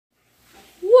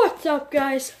What's up,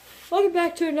 guys? Welcome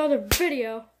back to another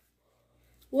video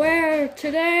where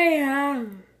today I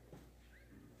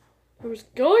was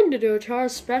going to do a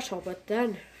Charles special, but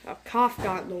then a cough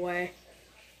got in the way.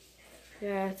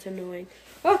 Yeah, it's annoying.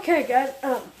 Okay, guys,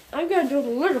 I'm gonna do the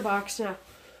litter box now.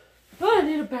 Oh, I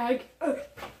need a bag.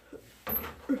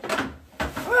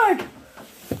 Bag!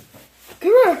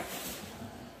 Come here!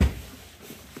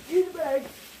 Need a bag.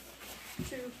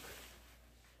 Two.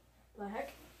 Bag.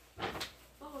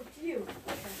 Oh, it's you.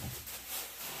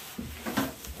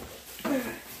 Okay.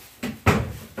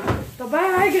 The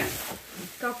bag.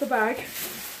 Got the bag.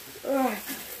 Alright.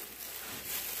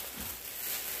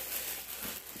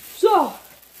 So,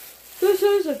 this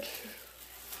isn't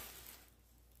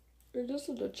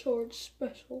a George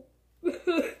special.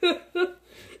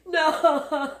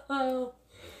 No.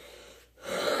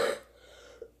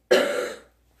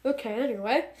 Okay,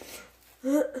 anyway.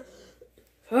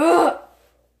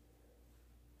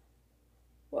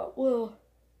 What will...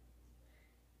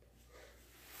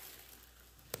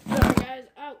 Sorry, guys.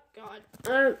 Oh, God.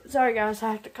 Sorry, guys.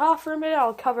 I have to cough for a minute.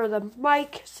 I'll cover the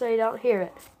mic so you don't hear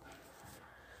it.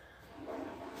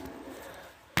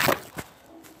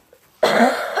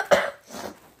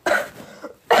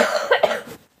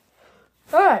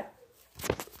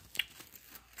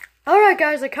 Alright,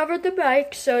 guys. I covered the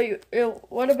mic so it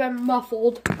would have been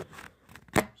muffled.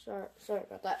 Sorry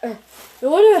about that. It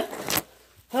would have...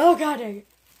 Oh, God dang it.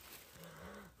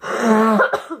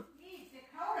 Dakota,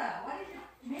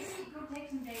 maybe go take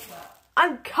some Dayquil.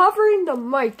 I'm covering the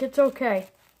mic. It's okay.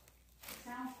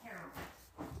 Sounds terrible.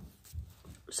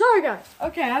 Sorry, guys.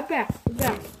 Okay, I'm back.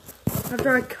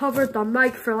 After I covered the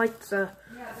mic for like the...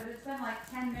 Yeah, but it's been like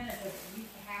 10 minutes of you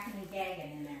hacking and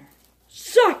gagging in there.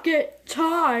 Second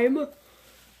time.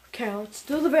 Okay, let's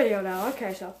do the video now.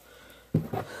 Okay, so...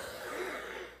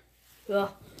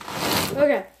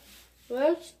 Okay.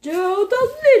 Let's do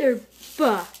the litter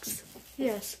box.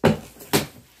 Yes.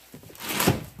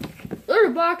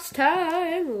 Litter box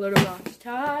time. Litter box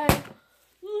time.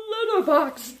 Litter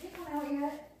box Did you pick one out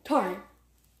yet? time.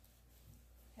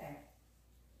 Okay.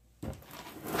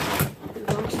 Litter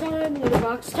box time. Litter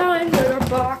box time. Litter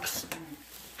box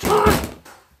time.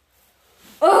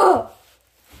 Oh.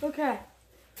 Okay.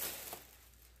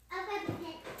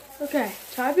 Okay.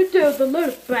 Time to do the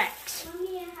litter box.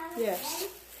 Yes.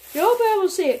 You won't be able to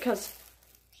see it because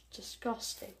it's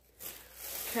disgusting.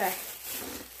 Okay.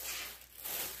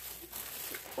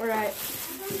 Alright.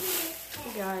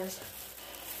 Guys.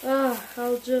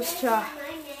 I'll just do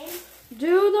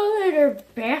the litter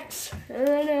box and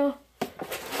then I'll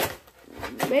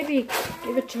maybe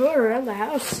give a tour around the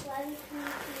house.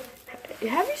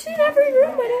 Have you seen every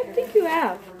room? I don't think you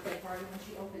have.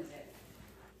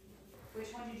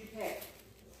 Which one did you pick?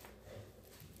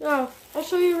 No, I'll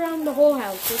show you around the whole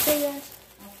house, okay, guys?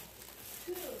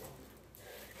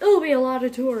 It'll be a lot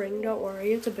of touring, don't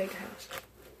worry. It's a big house.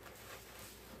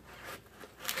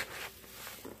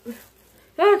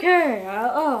 Okay,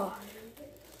 I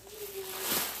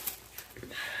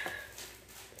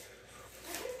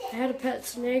had a pet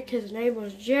snake. His name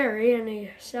was Jerry, and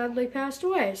he sadly passed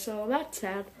away, so that's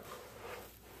sad.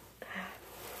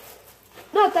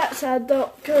 Not that sad,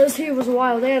 though, because he was a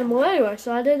wild animal anyway,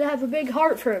 so I didn't have a big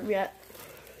heart for him yet.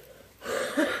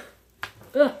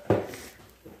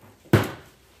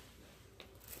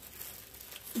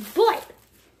 But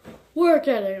we're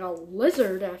getting a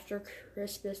lizard after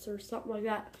Christmas or something like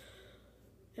that.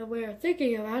 And we are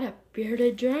thinking about a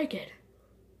bearded dragon.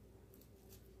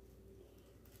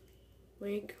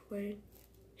 Wink, wink.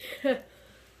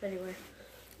 Anyway.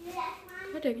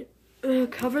 I dig it.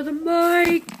 Cover the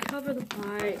mic. Cover the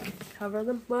mic. Cover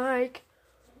the mic.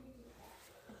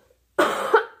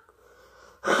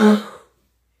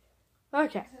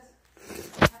 Okay. Have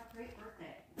a great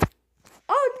birthday.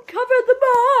 Uncover the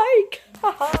mic.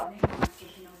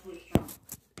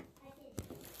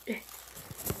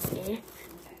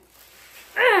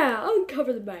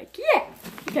 Uncover the mic. Yeah.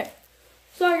 Okay.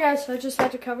 Sorry, guys. I just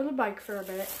had to cover the mic for a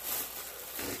minute.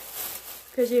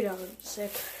 Because, you know, I'm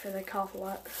sick and I cough a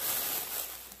lot.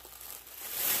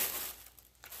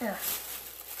 Yeah.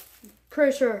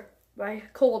 Pretty sure my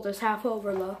cold is half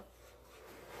over, though.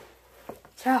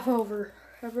 It's half over,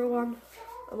 everyone.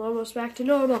 I'm almost back to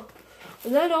normal.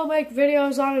 And then I'll make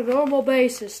videos on a normal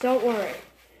basis, don't worry.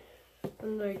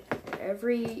 And like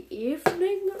every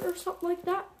evening or something like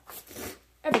that.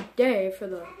 Every day for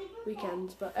the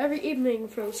weekends, but every evening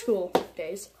for the school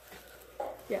days.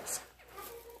 Yes.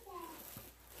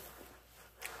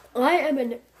 I am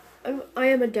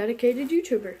a dedicated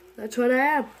YouTuber. That's what I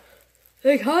am.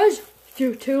 Because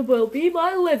YouTube will be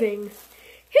my living.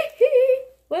 Hee hee.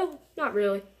 Well, not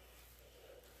really.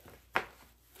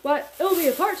 but it'll be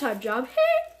a part-time job.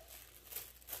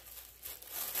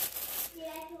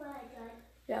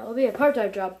 Yeah, it'll be a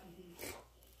part-time job.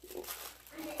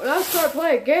 When I start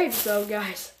playing games, though,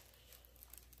 guys,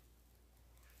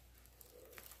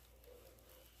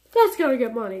 that's gonna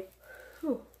get money.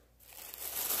 Whew.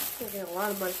 Gonna get a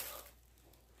lot of money.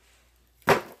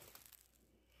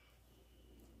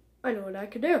 I know what I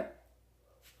could do.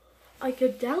 I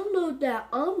could download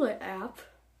that YAAAAY app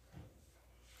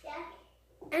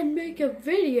and make a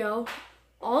video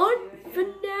on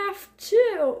FNAF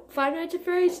 2, Five Nights at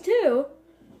Freddy's 2.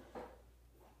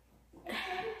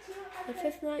 The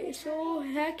fifth night is so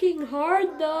hacking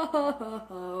hard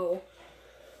though.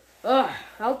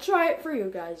 I'll try it for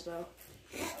you guys though.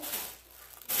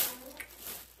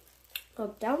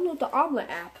 I'll download the YAAAAY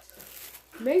app.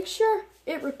 Make sure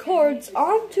it records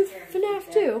onto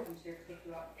FNAF 2.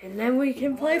 And then we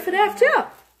can play FNAF 2.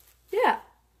 Yeah.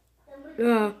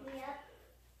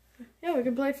 Yeah, we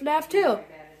can play FNAF 2.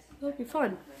 It'll be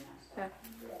fun. Yeah.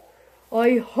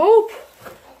 I hope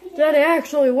that it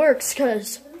actually works,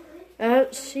 because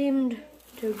it seemed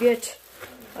to get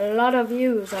a lot of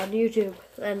views on YouTube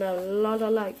and a lot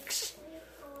of likes.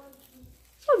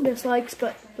 Some dislikes,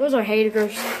 but those are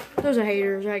haters. Those are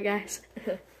haters, right, guys?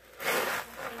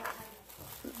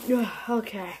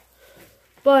 Okay.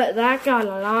 But that got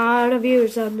a lot of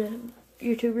views on the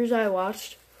YouTubers I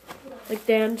watched. Like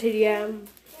Dan TDM.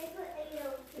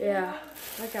 Yeah,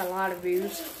 that got a lot of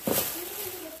views.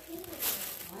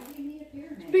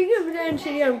 Speaking of Dan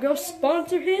TDM, go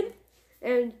sponsor him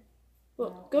and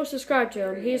go subscribe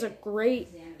to him. He's a great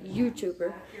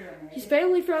YouTuber. He's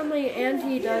family friendly and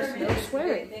he does no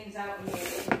swearing.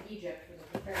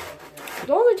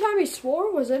 The only time he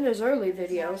swore was in his early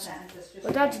videos,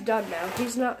 but that's done now.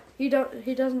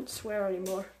 He doesn't swear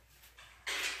anymore.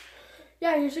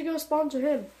 Yeah, you should go sponsor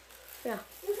him. Yeah.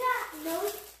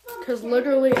 Because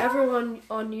literally everyone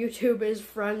on YouTube is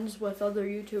friends with other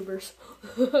YouTubers.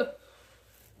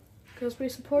 Because we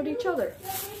support each other.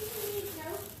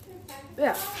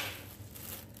 Yeah.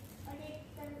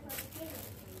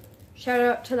 Shout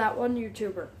out to that one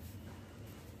YouTuber.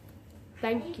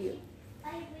 Thank you.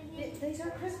 These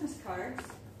are Christmas cards.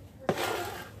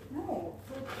 No,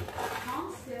 for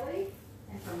Tom Silly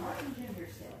and for Martin Ginger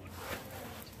Silly.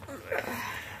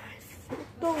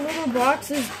 The little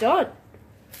box is done.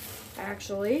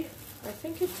 Actually, I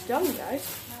think it's done,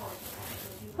 guys.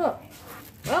 Huh.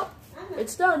 Well,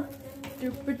 it's done.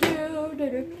 Put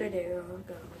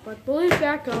the lid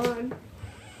back on.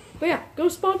 But yeah, go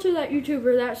sponsor that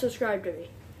YouTuber that subscribed to me.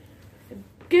 And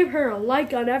give her a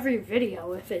like on every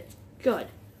video if it's good.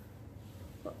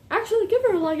 Actually, give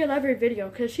her a like on every video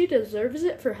because she deserves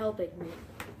it for helping me.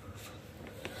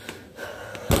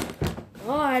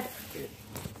 God.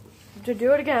 To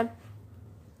do it again.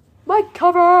 Mic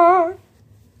cover!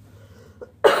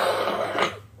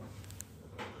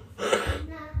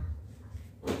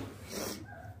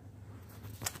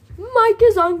 Mic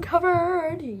is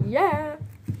uncovered, yeah.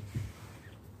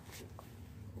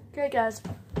 Okay, guys,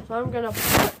 so I'm gonna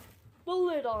put the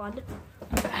lid on.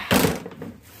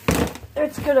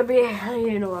 It's gonna be,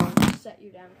 you know, I'll set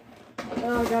you down.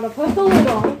 I gotta put the lid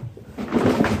on.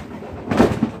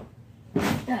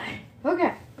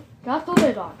 Okay, got the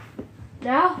lid on.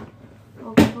 Now,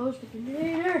 I'll close the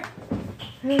container.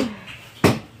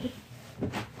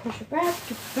 Push it back,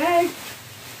 get the bag.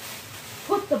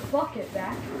 Put the bucket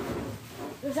back,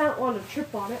 because I don't want to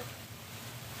trip on it.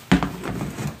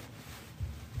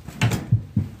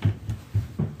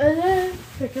 And then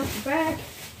pick up the bag,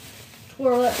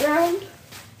 twirl it around.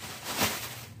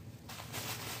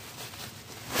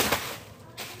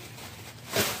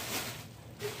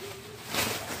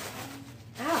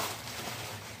 Ow.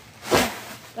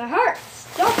 That hurts.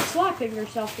 Stop slapping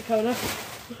yourself, Dakota.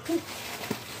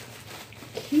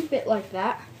 Keep it like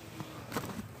that.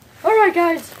 Alright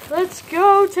guys, let's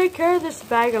go take care of this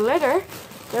bag of litter.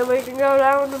 Then we can go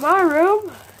down to my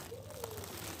room.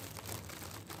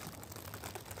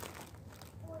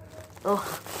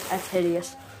 Oh, that's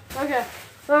hideous. Okay,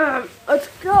 let's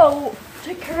go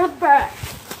take care of the bag.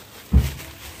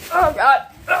 Oh God.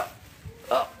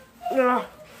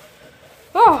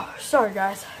 Oh, sorry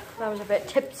guys. That was a bit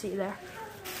tipsy there.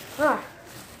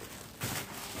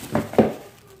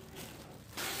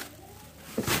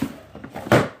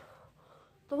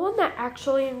 The one that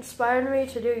actually inspired me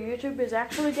to do YouTube is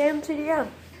actually Dan TDM.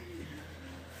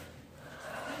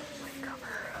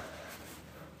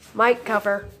 Mic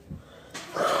cover.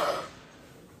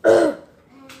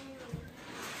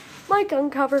 Mic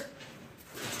uncover.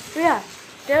 But yeah,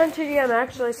 Dan TDM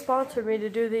actually sponsored me to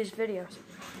do these videos.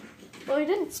 Well, he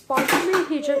didn't sponsor me,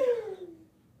 he just...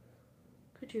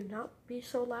 Could could you not be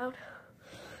so loud?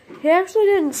 He actually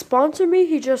didn't sponsor me,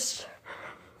 he just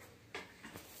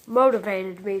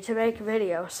motivated me to make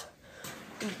videos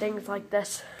and things like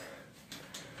this.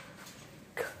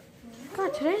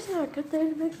 God, today's not a good day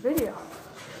to make a video.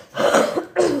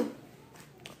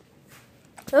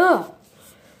 Oh,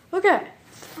 okay.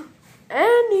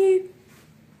 Any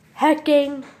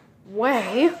hecking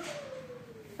way,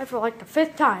 after like the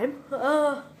 5th time,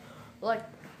 like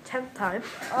 10th time,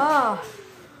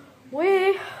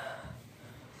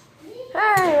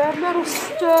 hey, a metal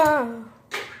star.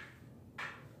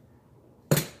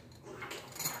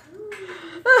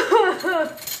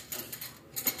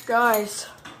 Guys,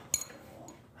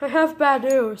 I have bad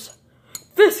news.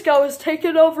 Visco has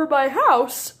taken over my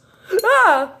house.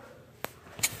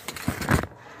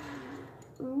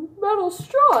 Metal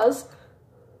straws.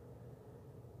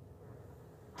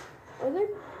 Are they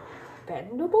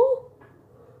bendable?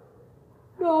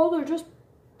 No, they're just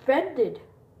bended.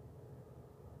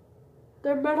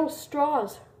 They're metal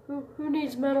straws. Who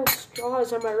needs metal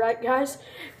straws? Am I right, guys?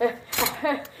 Am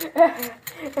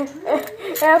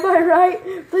I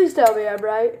right? Please tell me I'm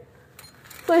right.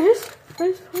 Please,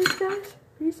 guys.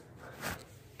 Please.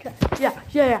 Okay.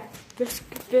 Yeah.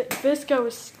 Visco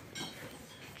is...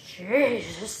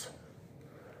 Jesus.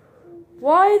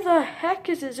 Why the heck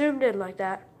is it zoomed in like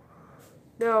that?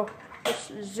 No,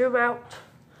 let's zoom out.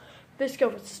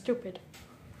 Visco is stupid.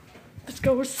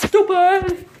 Visco is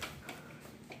stupid!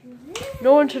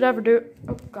 No one should ever do...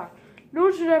 Oh, God. No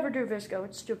one should ever do Visco.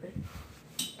 It's stupid.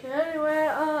 Okay, anyway,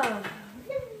 I'm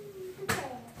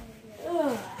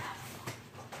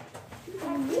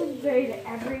invade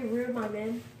every room I'm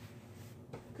in.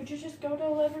 Could you just go to the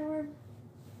living room?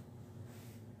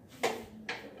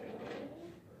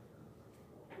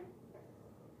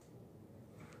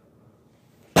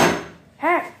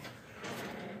 Hey!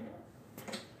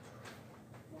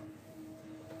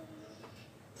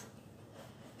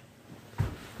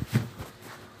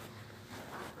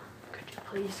 Could you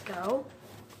please go?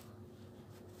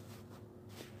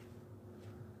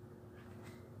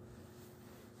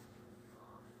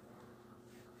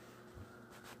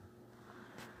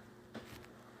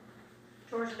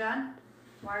 Georgia done?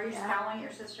 Why are you scowling at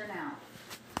your sister now?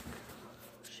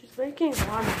 She's making a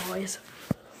lot of noise.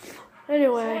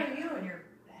 Anyway. So are you and your...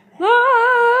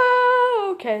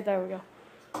 Okay, there we go.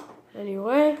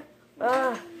 Anyway,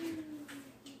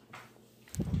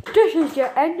 this is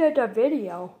the end of the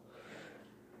video.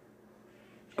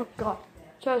 Oh, God.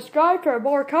 Subscribe for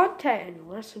more content. And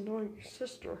less annoying your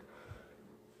sister.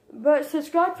 But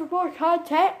subscribe for more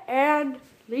content and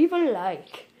leave a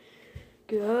like.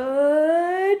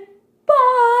 Good.